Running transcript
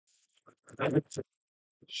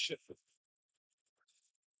Shit.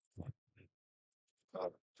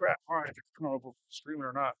 Crap. All right. I don't know if we're streaming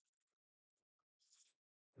or not.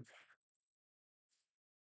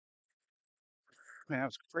 Man, that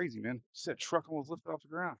was crazy, man. Said truck almost lifted off the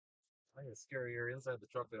ground. I think it's scarier inside the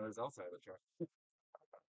truck than it is outside the truck.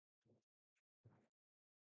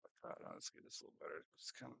 Let's get this a little better.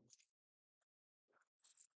 Just kind of,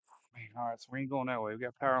 man. All right. So we ain't going that way. We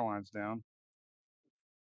got power lines down.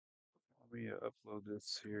 Let me upload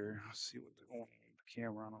this here. See what's going on with the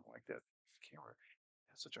camera. I don't like that camera.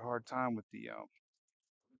 Has such a hard time with the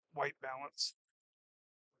white balance.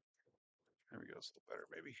 There we go. It's a little better,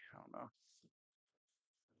 maybe. I don't know.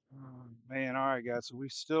 Man, all right, guys. So we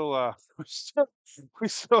still, we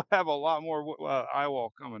still have a lot more eye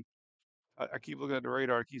wall coming. I keep looking at the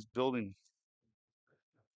radar. It keeps building.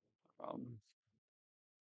 Um,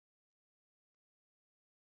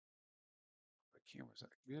 the camera's that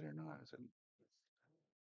good or not? Is it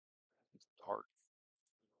it's dark?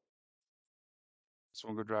 So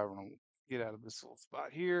I'm gonna go drive and get out of this little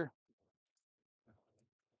spot here.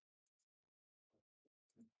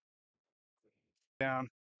 Down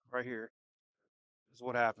right here is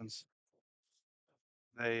what happens.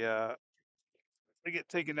 They get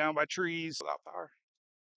taken down by trees without power.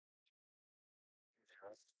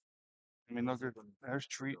 I mean, look, there's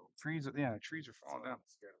trees. Yeah, trees are falling down.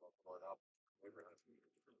 Scared about blowing up.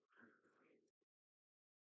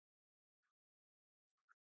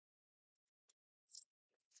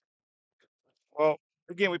 Well,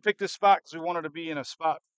 again, we picked this spot because we wanted to be in a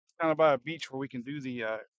spot kind of by a beach where we can do the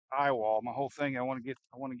eye wall. My whole thing, I want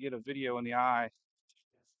to get a video in the eye.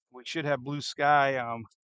 We should have blue sky,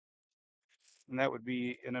 and that would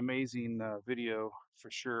be an amazing video for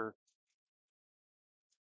sure.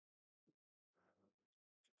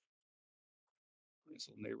 This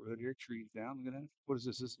little neighborhood here, trees down. Look at that. What is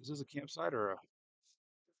this? Is this a campsite or a?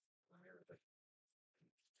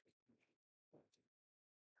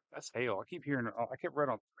 That's hail. I keep hearing. I kept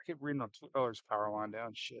reading on oh, there's a power line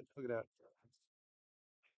down. Shit. Look at that.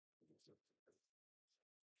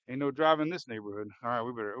 Ain't no driving this neighborhood. All right,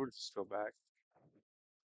 we'll just go back.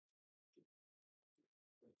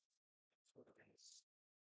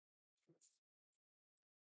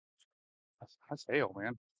 That's hail,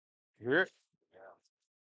 man. You hear it? Yeah.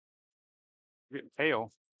 You're getting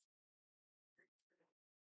hail.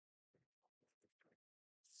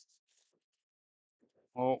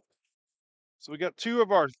 Well, so we got two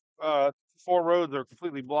of our uh, four roads are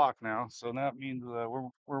completely blocked now. So that means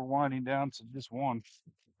we're winding down to just one.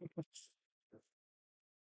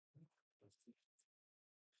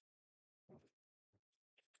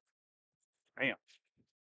 Damn,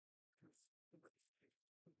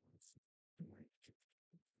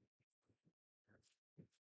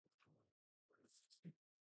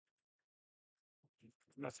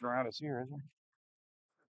 nothing around us here, is there?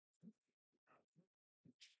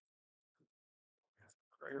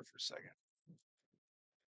 Right here for a second.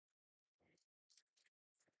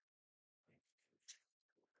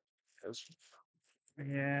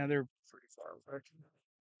 Yeah, they're pretty far back.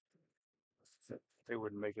 They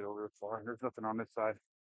wouldn't make it over far. There's nothing on this side.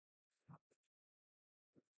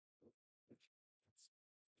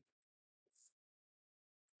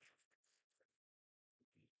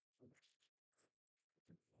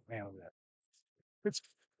 Man, look at that. It's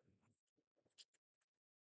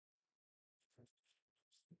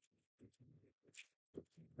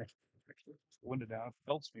window down. It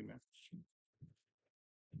belts me, man.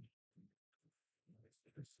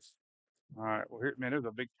 All right. Well, here, man, there's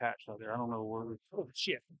a big patch out there. I don't know where. Oh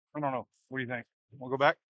shit. I don't know. What do you think? We'll go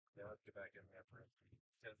back. Yeah, let's get back in there for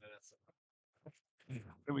 10 minutes.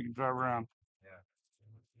 Then we can drive around. Yeah.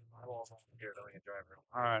 I will here, then we can drive around.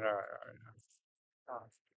 All right. All right. All right.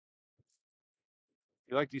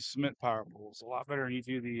 You like these cement power poles a lot better than you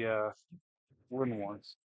do the wooden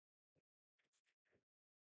ones.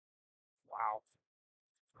 Wow.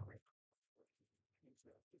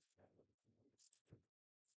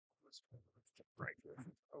 Right there.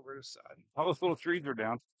 Over this side. All those little trees are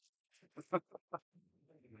down.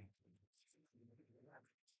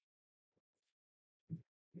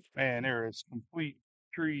 Man, there is complete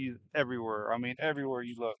trees everywhere. I mean, everywhere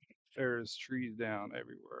you look, there is trees down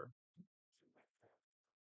everywhere.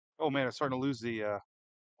 Oh man, I'm starting to lose the Oh,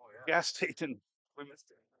 yeah. gas station. We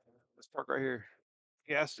missed it. This park right here.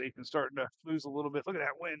 Gas station starting to lose a little bit. Look at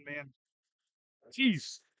that wind, man.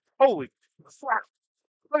 Jeez. Holy crap.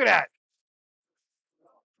 Look at that.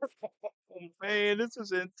 Oh man, this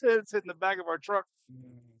is intense hitting the back of our truck.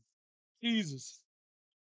 Jesus.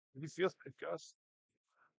 Did you feel that, Gus?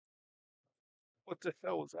 What the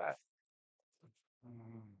hell was that?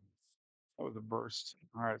 That was a burst.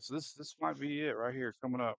 All right, so this might be it right here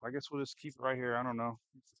coming up. I guess we'll just keep it right here. I don't know.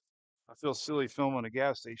 I feel silly filming a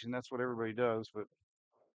gas station. That's what everybody does, but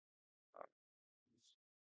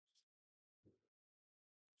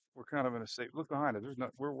we're kind of in a safe. Look behind it. There's not.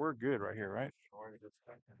 We're good right here, right?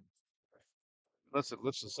 Unless it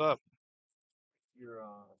lifts us up. Your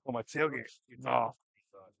Oh, my tailgate. your Oh,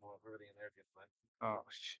 well, everything in there gets fine. oh,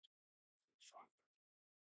 shit.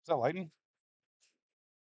 Is that lightning?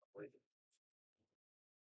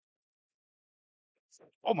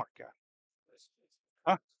 Oh my God.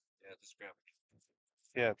 Huh? Yeah, just grab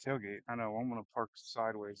it. Yeah, tailgate. I know. I'm gonna park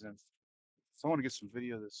sideways in. So I want to get some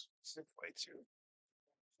video of this way too.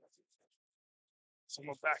 So I'm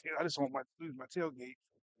gonna back it. I just want my lose my tailgate.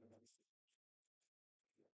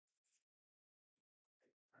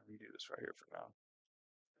 Let me do this right here for now.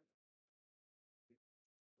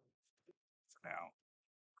 For now.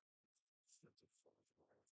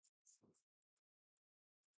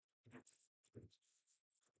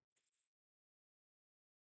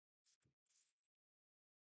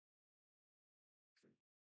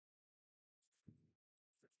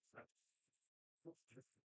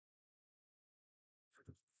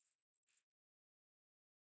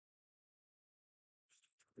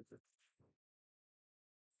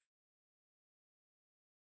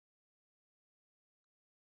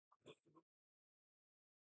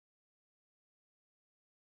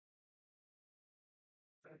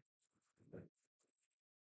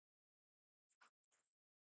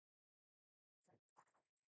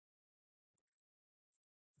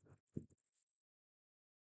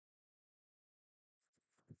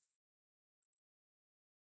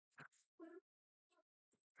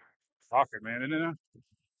 Rocket man, isn't it?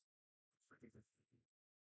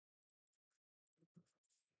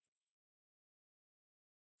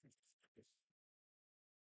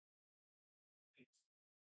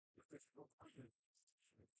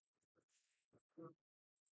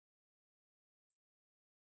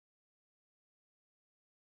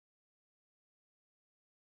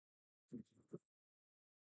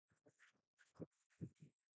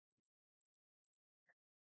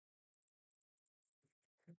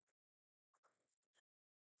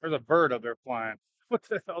 There's a bird up there flying. What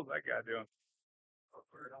the hell's that guy doing?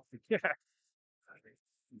 Yeah,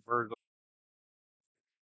 birds.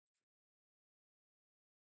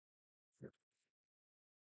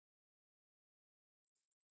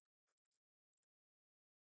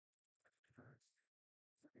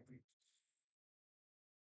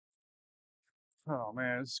 Oh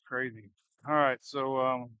man, this is crazy. All right, so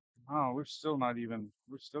oh, we're still not even.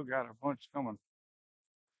 We still got a bunch coming.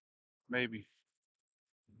 Maybe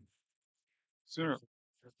sooner.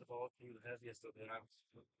 Just the ball through the heaviest of them.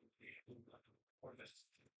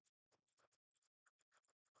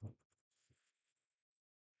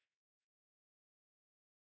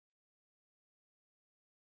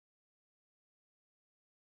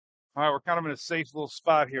 All right, we're kind of in a safe little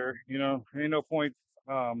spot here. You know, ain't no point.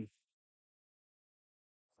 Um,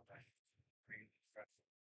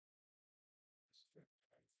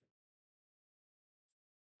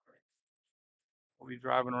 we'll be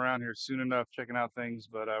driving around here soon enough, checking out things.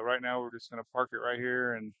 But right now, we're just gonna park it right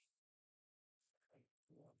here and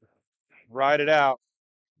ride it out.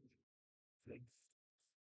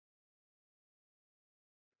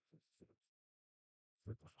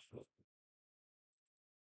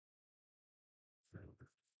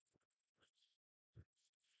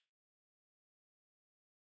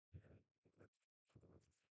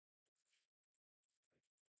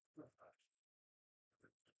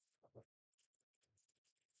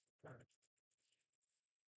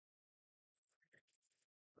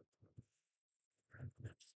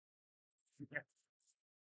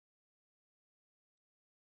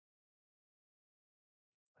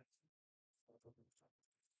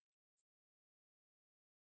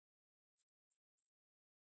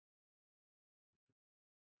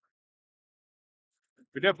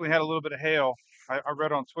 We definitely had a little bit of hail. I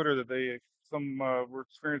read on Twitter that they some were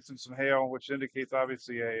experiencing some hail, which indicates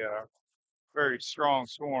obviously a very strong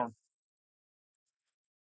storm.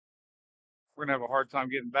 We're gonna have a hard time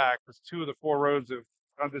getting back because two of the four roads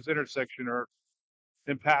on this intersection are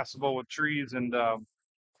impassable with trees and ah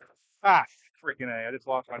freaking a! I just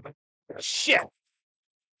lost my shit.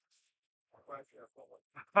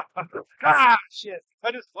 Ah shit!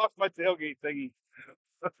 I just lost my tailgate thingy.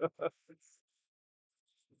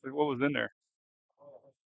 Like, what was in there?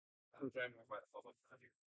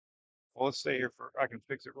 Well, let's stay here for. I can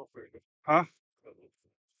fix it real quick. Huh?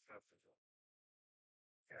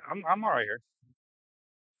 Yeah, I'm all right here.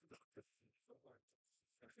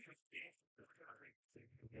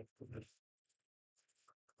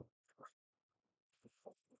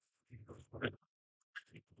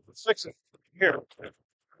 Let's fix it. Here.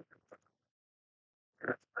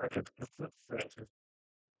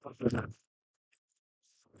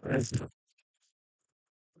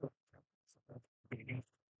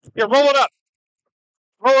 Here, roll it up.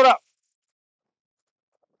 Roll it up.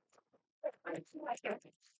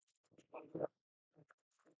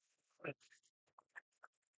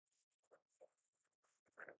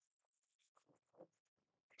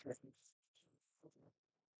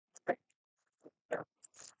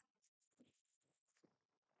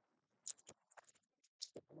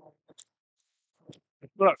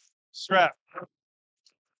 Look, strap.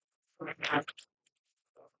 All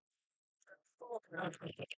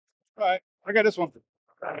right, I got this one.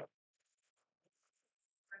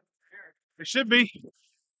 It should be.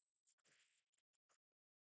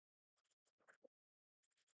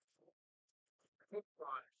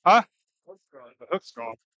 Huh? The hook's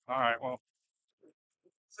gone. All right, well,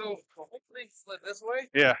 So hopefully it slid this way.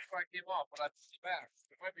 yeah. Before I came off, but I see back.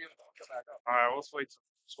 It might be able to come back up. All right, let's wait till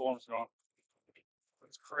the storm's gone.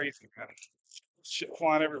 It's crazy, man. Shit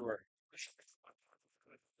flying everywhere.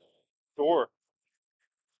 Door.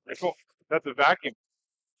 Cool. That's a vacuum.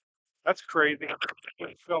 That's crazy.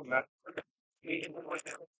 Film that.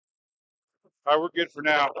 All right, we're good for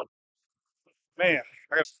now. Man,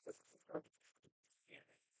 I got.